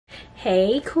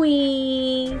Hey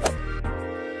queens.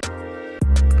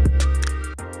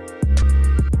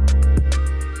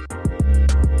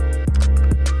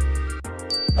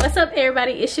 What's up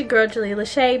everybody, it's your girl Julia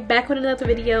Lachey back with another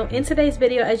video. In today's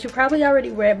video, as you probably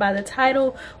already read by the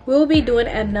title, we'll be doing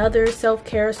another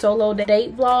self-care solo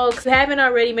date vlog. If you haven't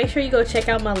already, make sure you go check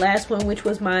out my last one, which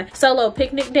was my solo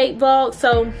picnic date vlog.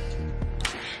 So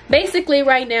basically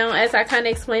right now, as I kind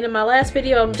of explained in my last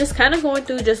video, I'm just kind of going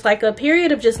through just like a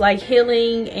period of just like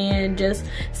healing and just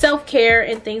self-care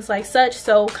and things like such.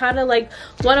 So kind of like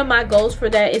one of my goals for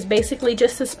that is basically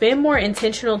just to spend more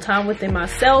intentional time within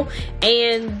myself.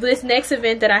 And this next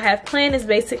event that I have planned is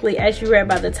basically, as you read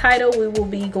by the title, we will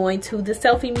be going to the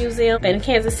selfie museum in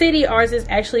Kansas City. Ours is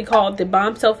actually called the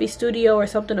Bomb Selfie Studio or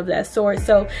something of that sort.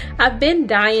 So I've been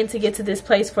dying to get to this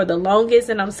place for the longest,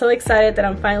 and I'm so excited that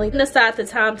I'm finally gonna decide the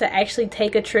time to actually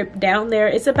take a trip down there.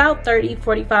 It's about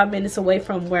 30-45 minutes away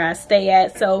from where I stay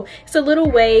at, so it's a little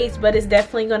ways, but it's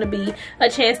definitely going to be a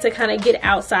chance to kind of get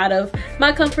outside of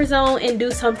my comfort zone and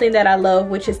do something that I love,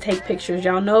 which is take pictures.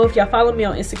 Y'all know, if y'all follow me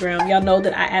on Instagram, y'all know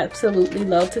that I absolutely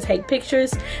love to take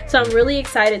pictures. So I'm really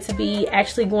excited to be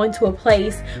actually going to a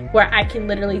place where I can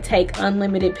literally take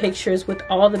unlimited pictures with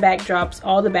all the backdrops,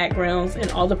 all the backgrounds,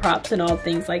 and all the props and all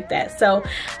things like that. So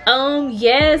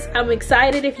yes, I'm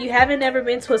excited. If you haven't ever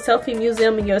been to a selfie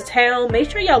museum in your town, make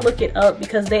sure y'all look it up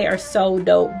because they are so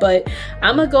dope. But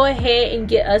I'm gonna go ahead and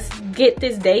get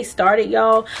this day started,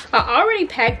 y'all. I already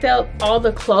packed up all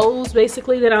the clothes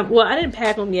basically that I didn't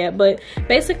pack them yet, but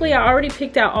basically I already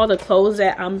picked out all the clothes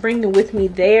that I'm bringing with me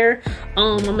there.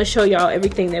 I'm gonna show y'all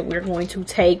everything that we're going to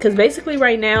take, because basically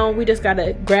right now we just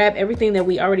gotta grab everything that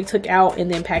we already took out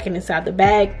and then pack it inside the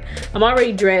bag. I'm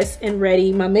already dressed and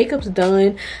ready. My makeup's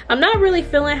done. I'm not really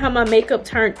feeling how my makeup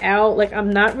turned out. Like, I'm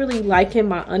not really liking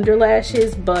my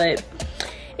underlashes, but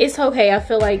it's okay. I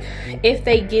feel like if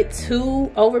they get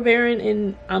too overbearing,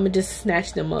 and I'm gonna just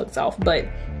snatch the mugs off. But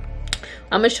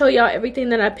I'm gonna show y'all everything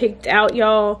that I picked out,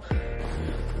 y'all.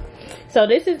 So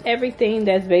this is everything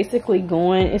that's basically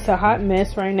going. It's a hot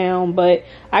mess right now, but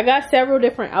I got several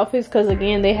different outfits because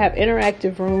again, they have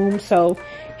interactive rooms. So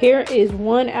here is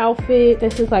one outfit.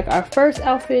 This is like our first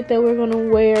outfit that we're gonna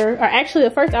wear. Or actually,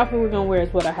 the first outfit we're gonna wear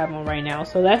is what I have on right now.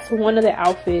 So that's one of the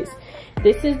outfits.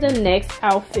 This is the next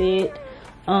outfit.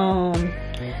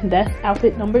 That's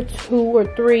outfit number 2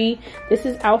 or 3. This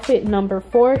is outfit number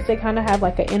 4. So they kind of have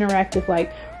like an interactive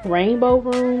like rainbow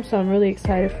room. So I'm really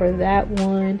excited for that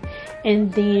one.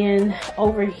 And then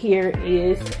over here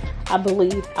is, I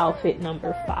believe, outfit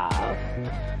number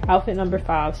 5. Outfit number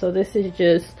 5. So this is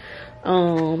just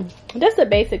that's a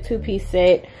basic 2-piece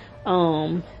set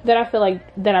that I feel like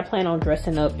that I plan on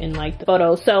dressing up in like the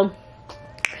photos. So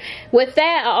with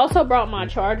that, I also brought my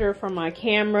charger for my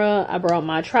camera. I brought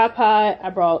my tripod.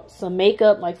 I brought some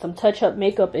makeup, like some touch-up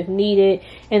makeup if needed.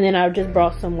 And then I just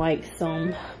brought some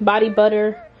body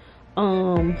butter.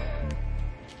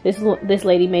 This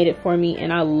lady made it for me,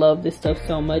 and I love this stuff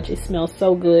so much. It smells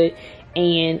so good,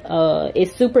 and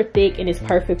it's super thick, and it's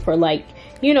perfect for, like,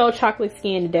 you know, chocolate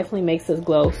skin. It definitely makes us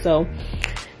glow. So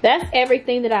that's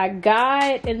everything that I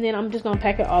got, and then I'm just gonna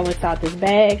pack it all inside this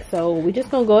bag. So we're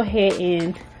just gonna go ahead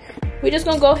and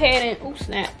oh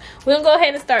snap, we're gonna go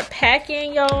ahead and start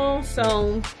packing, y'all,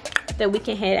 so that we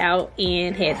can head out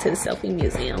and head to the selfie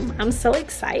museum. I'm so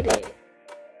excited.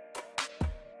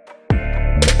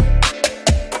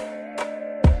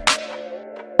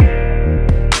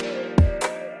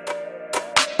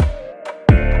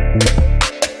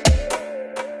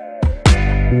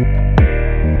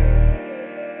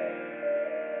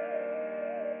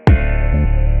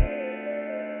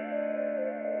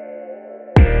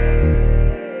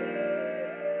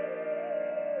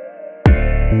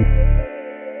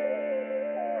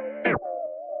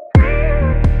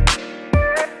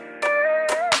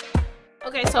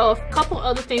 Okay, so a couple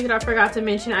other things that I forgot to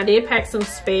mention. I did pack some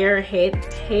spare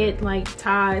head like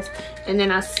ties, and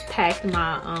then I packed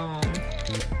my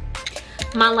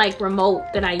my like remote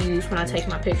that I use when I take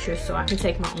my pictures, so I can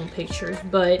take my own pictures.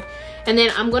 And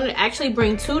then I'm gonna actually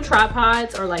bring 2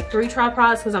 tripods, or like 3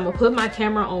 tripods, because I'm gonna put my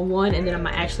camera on one and then I'm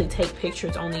gonna actually take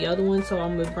pictures on the other one. So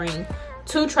I'm gonna bring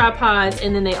 2 tripods,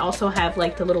 and then they also have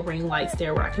like the little ring lights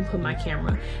there where I can put my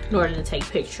camera in order to take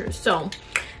pictures. So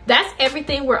that's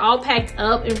everything. We're all packed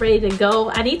up and ready to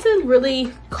go. I need to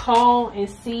really call and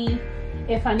see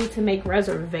if I need to make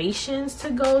reservations to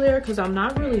go there, because I'm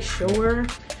not really sure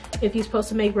if you're supposed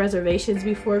to make reservations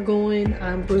before going.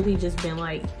 I've really just been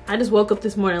like, I just woke up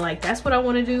this morning like, that's what I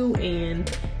want to do, and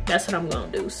that's what I'm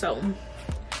gonna do. So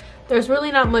there's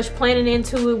really not much planning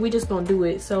into it. We just gonna do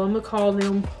it. So I'm gonna call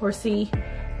them or see,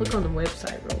 look on the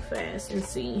website real fast and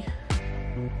see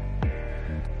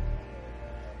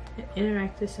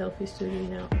Interactive Selfie Studio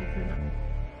now open up.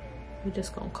 We're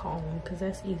just gonna call them because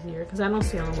that's easier. Because I don't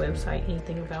see on the website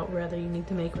anything about whether you need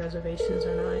to make reservations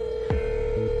or not.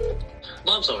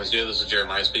 Bomb Selfie Studio, this is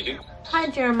Jeremiah speaking. Hi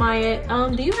Jeremiah.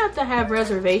 Do you have to have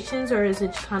reservations or is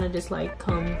it kind of just like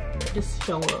just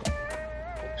show up?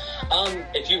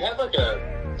 If you have like a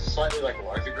slightly like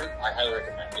larger group, I highly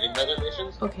recommend getting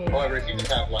reservations. Okay. However, if you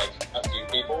just have like a few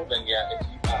people, then yeah, if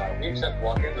you, we accept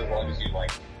walk-ins as long as you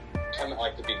like come at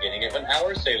like the beginning of an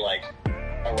hour, say like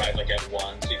arrive like at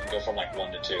 1, so you can go from like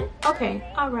 1 to 2. Okay.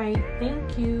 All right.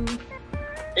 Thank you.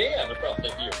 Yeah, no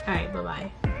problem. Thank you. All right.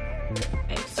 Bye-bye.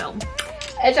 Okay, so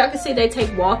as y'all can see, they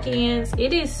take walk-ins.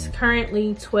 It is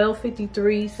currently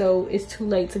 12:53, so it's too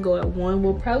late to go at 1.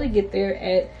 We'll probably get there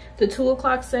at the 2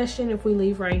 o'clock session if we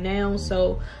leave right now.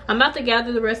 So I'm about to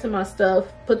gather the rest of my stuff,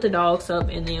 put the dogs up,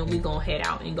 and then we gonna head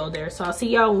out and go there. So I'll see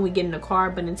y'all when we get in the car,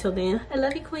 but until then, I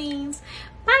love you queens.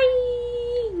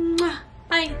 Bye.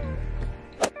 Bye.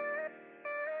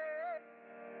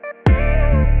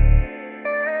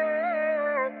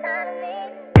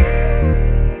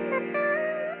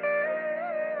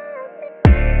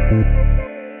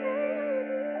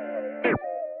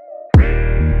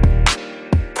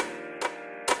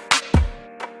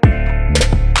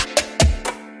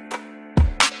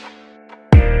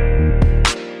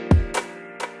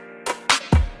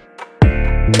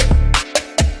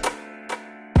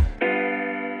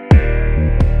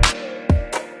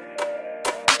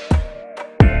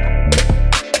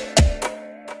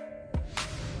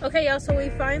 Okay y'all, so we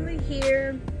finally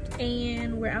here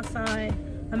and we're outside.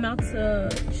 I'm about to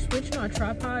switch my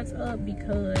tripods up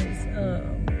because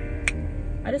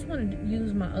I just want to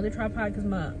use my other tripod because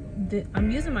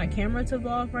I'm using my camera to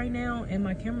vlog right now and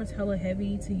my camera's hella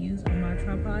heavy to use on my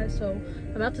tripod. So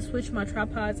I'm about to switch my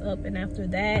tripods up, and after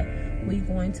that we're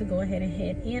going to go ahead and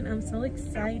head in. I'm so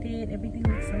excited. Everything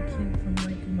looks so cute from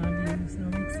like my view, so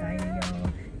I'm excited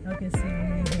y'all. Y'all can see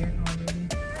me in here already.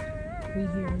 We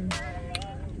here.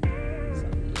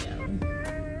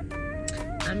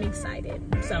 I'm excited.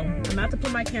 So I'm about to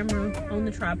put my camera on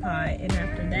the tripod, and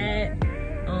after that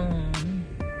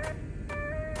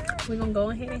we're gonna go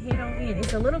ahead and head on in.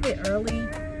 It's a little bit early.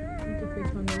 I need to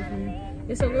fix my movement.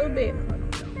 It's a little bit, hold on,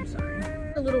 no, I'm sorry.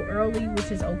 A little early,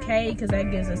 which is okay because that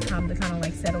gives us time to kind of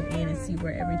like settle in and see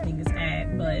where everything is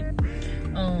at, but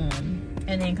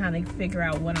and then kind of figure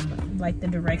out what I'm like the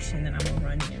direction that I'm gonna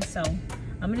run in. So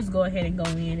I'm gonna just go ahead and go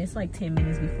in. It's like 10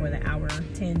 minutes before the hour,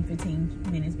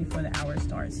 10-15 minutes before the hour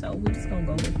starts. So we're just gonna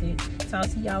go with it. So I'll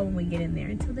see y'all when we get in there.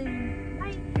 Until then,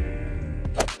 bye.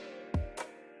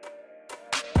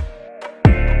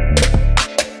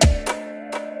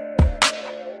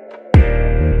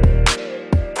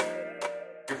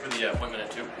 Here for the appointment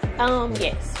at 2?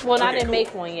 Yes. Well, Okay, I didn't cool.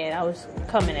 make one yet. I was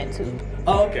coming at 2.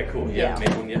 Oh, okay, cool. Yeah.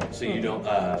 Made one yet? So you don't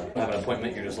have an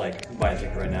appointment, you're just like, buy a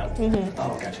ticket right now?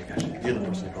 Oh, gotcha. You're the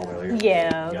person I called earlier.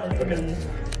 Yeah. Okay.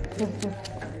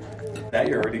 That,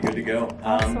 you're already good to go.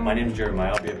 Awesome. My name is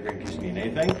Jeremiah. I'll be up here in case you need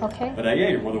anything. Okay. But yeah,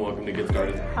 you're more than welcome to get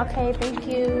started. Okay, thank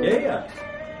you. Yeah.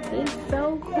 It's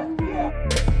so cool.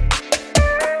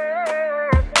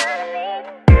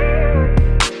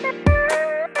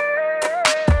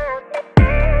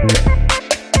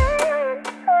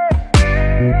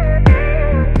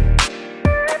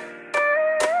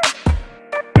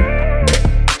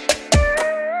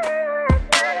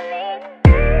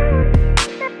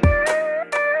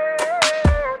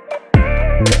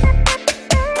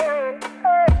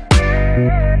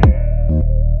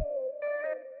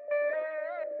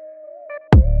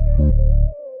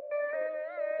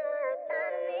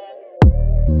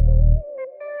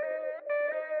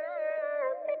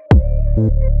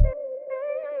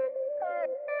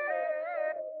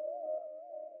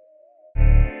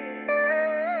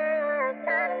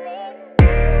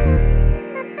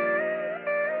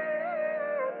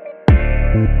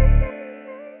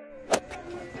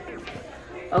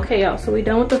 Okay y'all, so we're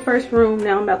done with the first room.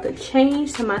 Now I'm about to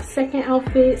change to my second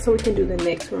outfit so we can do the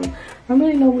next room. I don't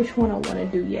really know which one I want to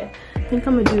do yet. I think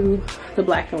I'm gonna do the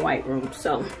black and white room.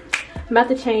 So I'm about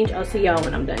to change. I'll see y'all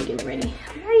when I'm done getting ready.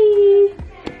 Bye.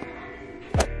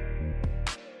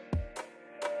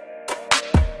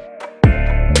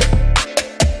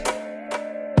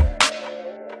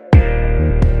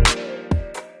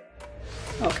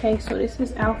 Okay, so this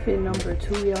is outfit number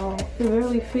 2, y'all. It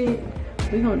really fit.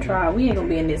 We're gonna try. We ain't gonna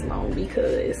be in this long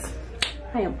because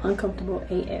I am uncomfortable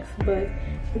AF, but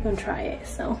we're gonna try it.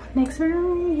 So next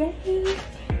room, yay.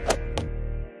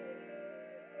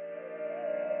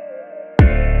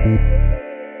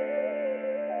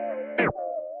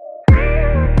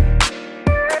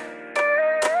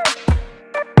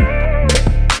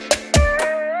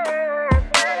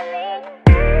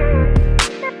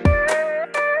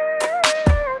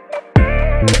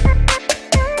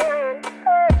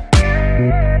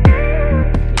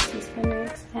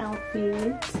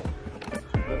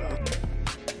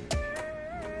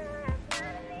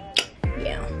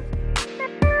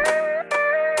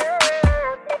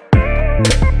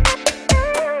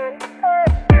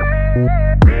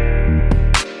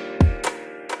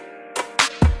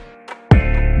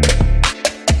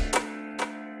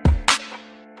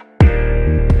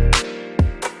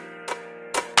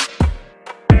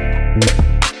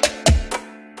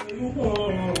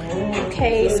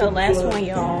 So last one,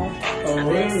 y'all.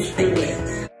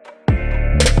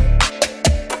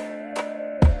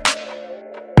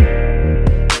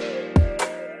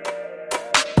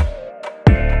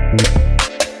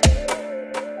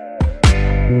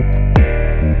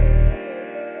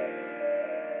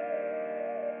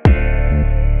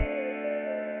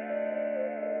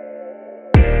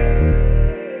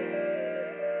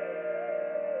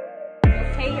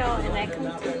 Okay, y'all, and that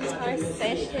concludes our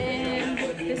session.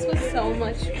 This was so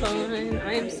much fun.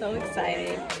 I am so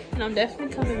excited, and I'm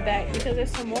definitely coming back because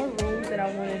there's some more rooms that I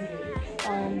want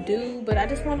to do, but I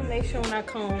just want to make sure when I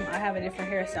come I have a different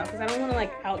hairstyle because I don't want to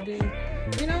like outdo,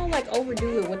 you know, like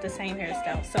overdo it with the same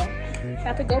hairstyle. So I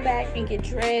have to go back and get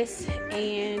dressed,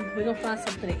 and we're gonna find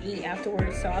something to eat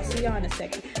afterwards. So I'll see y'all in a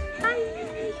second. Bye.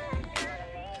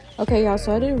 Okay, y'all,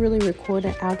 so I didn't really record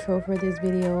an outro for this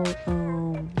video.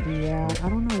 Yeah, I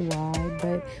don't know why,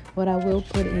 but what I will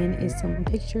put in is some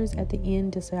pictures at the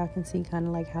end just so y'all can see kind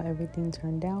of like how everything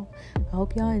turned out. I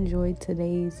hope y'all enjoyed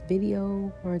today's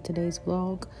video or today's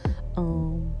vlog.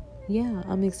 Yeah,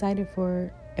 I'm excited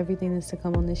for everything that's to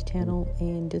come on this channel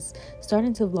and just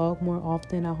starting to vlog more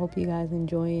often. I hope you guys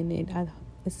enjoying it.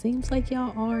 It seems like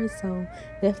y'all are, so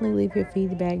definitely leave your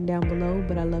feedback down below.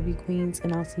 But I love you, queens,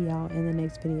 and I'll see y'all in the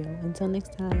next video. Until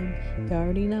next time, you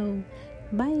already know.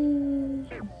 Bye.